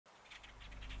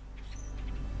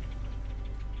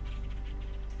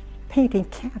painting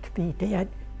can't be dead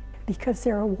because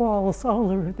there are walls all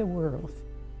over the world.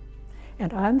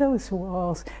 And on those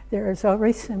walls, there is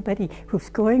always somebody who's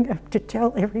going up to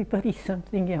tell everybody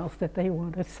something else that they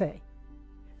want to say.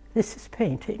 This is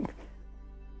painting.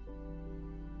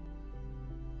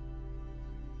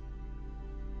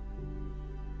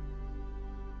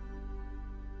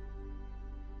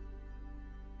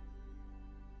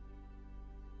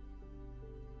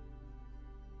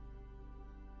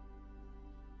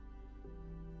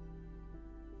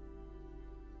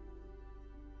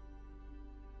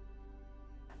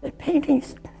 The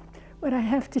paintings, what I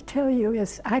have to tell you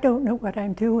is I don't know what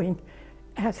I'm doing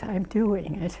as I'm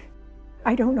doing it.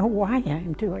 I don't know why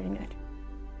I'm doing it.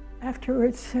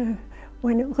 Afterwards,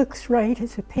 when it looks right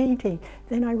as a painting,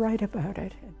 then I write about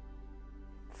it.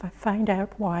 If I find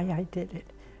out why I did it.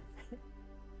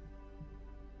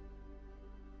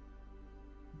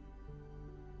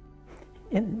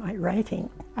 In my writing,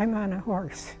 I'm on a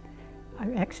horse.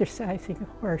 I'm exercising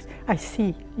a horse. I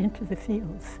see into the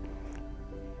fields.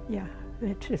 Yeah,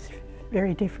 it's just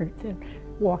very different than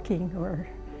walking or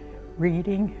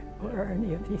reading or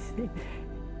any of these things.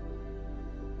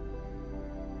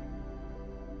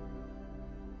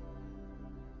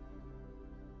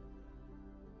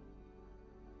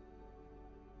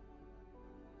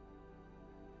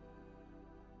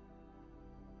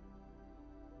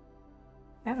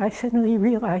 I suddenly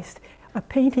realized a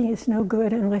painting is no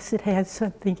good unless it has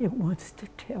something it wants to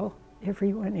tell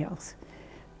everyone else.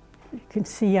 You can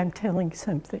see I'm telling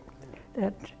something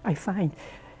that I find,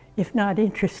 if not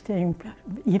interesting,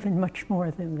 even much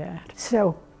more than that.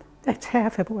 So that's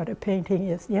half of what a painting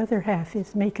is. The other half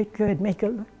is make it good, make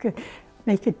it look good,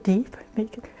 make it deep,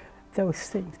 make it those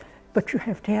things. But you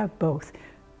have to have both.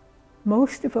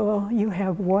 Most of all, you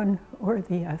have one or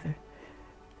the other,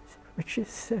 which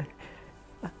is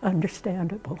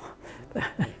understandable,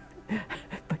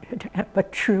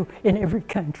 but true in every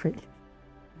country.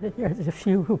 There's a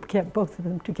few who get both of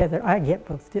them together. I get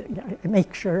both. I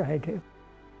make sure I do.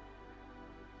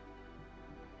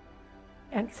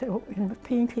 And so in the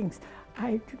paintings,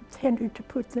 I tended to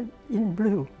put them in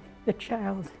blue, the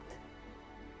child.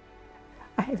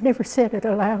 I have never said it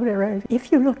aloud, or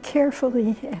if you look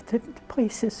carefully at the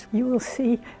places, you will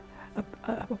see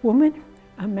a woman,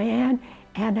 a man,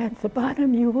 and at the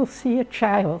bottom you will see a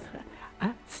child,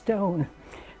 a stone.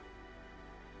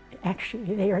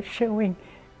 Actually, they are showing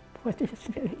what is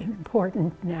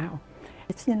important now.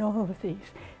 It's in all of these.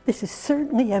 This is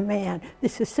certainly a man,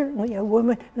 this is certainly a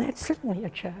woman, and that's certainly a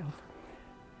child.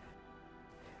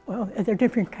 Well, they're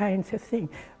different kinds of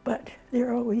things, but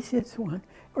there always is one,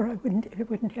 or I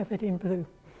wouldn't have it in blue.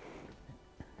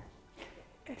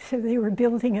 So they were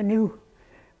building a new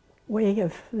way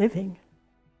of living.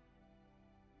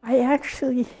 I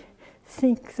actually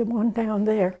think the one down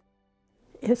there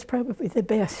is probably the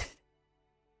best,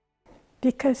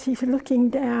 because he's looking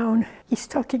down, he's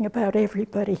talking about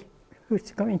everybody who's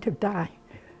going to die,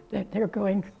 that they're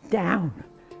going down.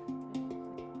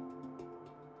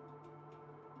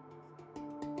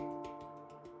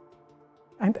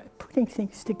 I'm putting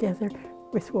things together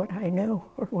with what I know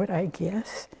or what I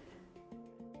guess.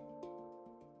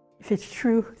 If it's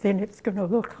true, then it's going to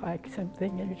look like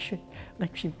something, and it should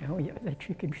let you know that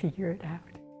you can figure it out.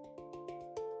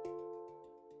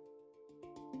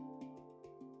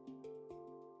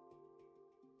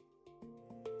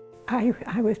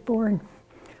 I was born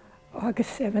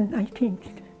August 7,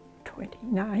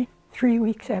 1929. 3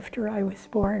 weeks after I was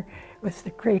born was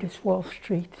the greatest Wall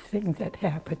Street thing that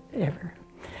happened ever.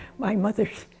 My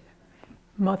mother's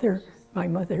mother, my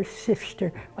mother's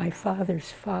sister, my father's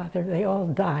father, they all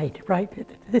died, right?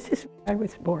 This is when I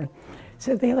was born.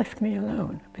 So they left me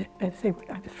alone, as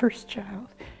I'm the first child.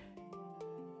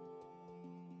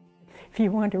 If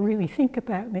you want to really think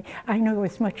about me, I know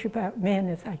as much about men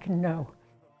as I can know.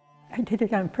 I did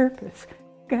it on purpose.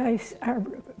 Guys,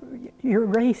 you're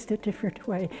raised a different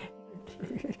way,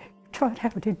 taught how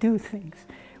to do things.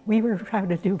 We were how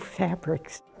to do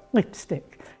fabrics,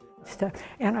 lipstick, stuff.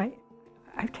 And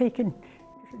I've taken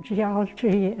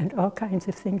geology and all kinds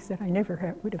of things that I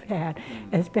never would have had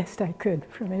as best I could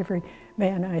from every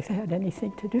man I've had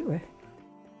anything to do with.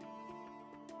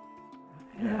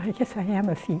 I guess I am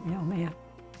a female man.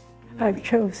 I've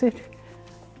chose it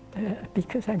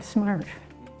because I'm smart.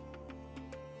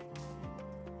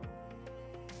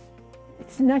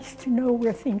 It's nice to know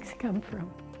where things come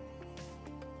from.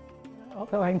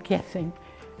 Although I'm guessing,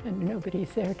 and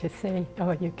nobody's there to say,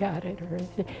 oh, you got it, or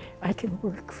anything, I can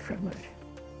work from it.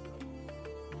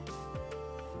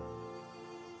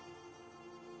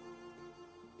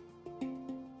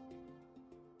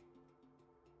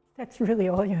 That's really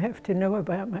all you have to know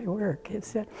about my work,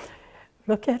 is that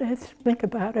look at it, think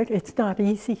about it, it's not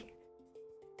easy.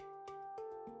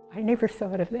 I never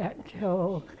thought of that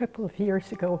until a couple of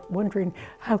years ago, wondering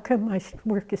how come my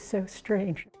work is so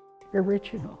strange.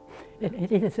 Original.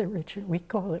 It is original. We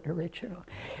call it original.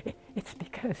 It's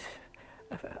because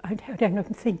I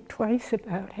don't think twice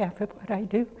about half of what I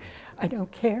do. I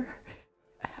don't care.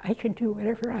 I can do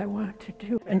whatever I want to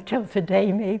do until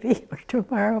today, maybe, or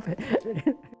tomorrow. But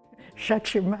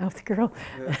shut your mouth, girl.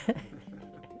 Yeah.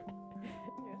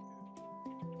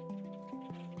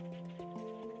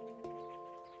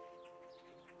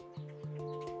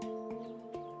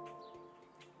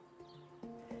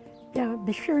 Yeah,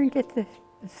 be sure and get the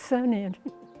sun in.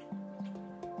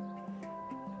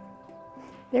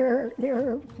 There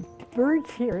are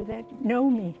birds here that know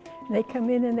me. They come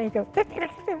in and they go,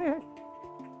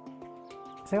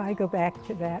 so I go back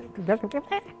to that.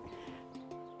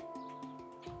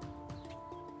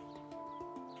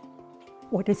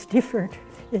 What is different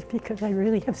is because I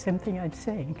really have something I'm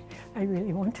saying. I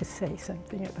really want to say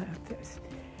something about this.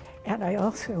 And I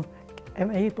also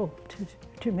am able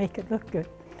to make it look good,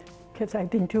 because I've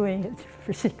been doing it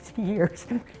for 60 years.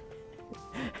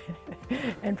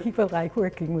 And people like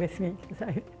working with me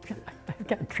because I've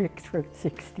got tricks for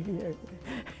 60 years.